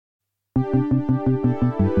The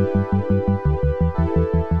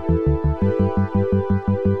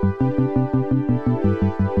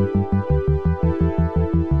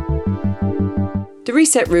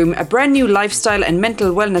Reset Room, a brand new lifestyle and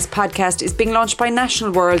mental wellness podcast, is being launched by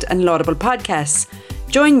National World and Laudable Podcasts.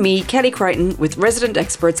 Join me, Kelly Crichton, with resident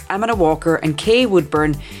experts Amanda Walker and Kay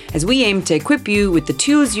Woodburn as we aim to equip you with the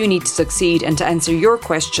tools you need to succeed and to answer your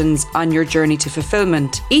questions on your journey to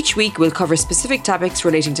fulfillment. Each week we'll cover specific topics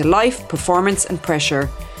relating to life, performance and pressure.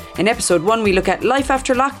 In episode 1 we look at life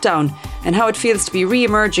after lockdown and how it feels to be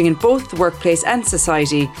re-emerging in both the workplace and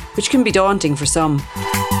society, which can be daunting for some.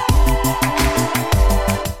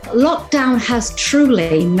 Lockdown has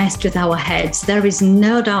truly messed with our heads. There is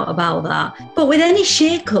no doubt about that. But with any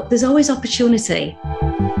shake-up, there's always opportunity.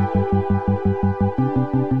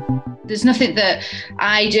 There's nothing that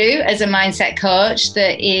I do as a mindset coach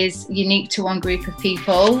that is unique to one group of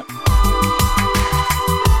people.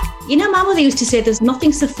 You know, my mother used to say there's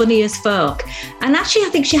nothing so funny as folk. And actually, I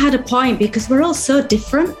think she had a point because we're all so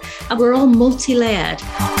different and we're all multi-layered.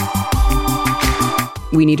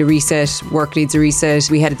 We need a reset, work needs a reset.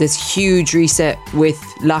 We had this huge reset with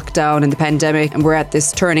lockdown and the pandemic, and we're at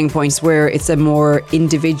this turning point where it's a more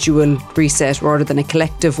individual reset rather than a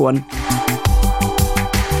collective one.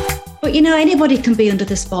 But you know, anybody can be under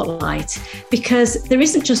the spotlight because there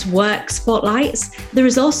isn't just work spotlights, there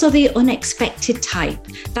is also the unexpected type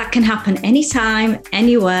that can happen anytime,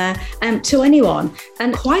 anywhere, to anyone.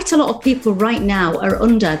 And quite a lot of people right now are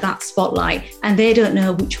under that spotlight and they don't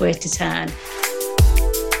know which way to turn.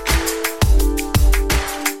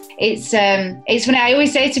 It's funny. I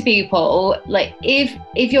always say to people, like,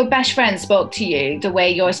 if your best friend spoke to you the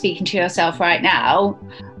way you're speaking to yourself right now,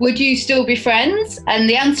 would you still be friends? And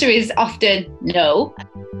the answer is often no.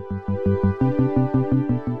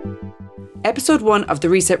 Episode 1 of The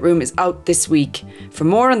Reset Room is out this week. For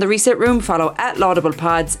more on The Reset Room, follow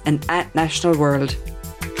 @LaudablePods and @National World.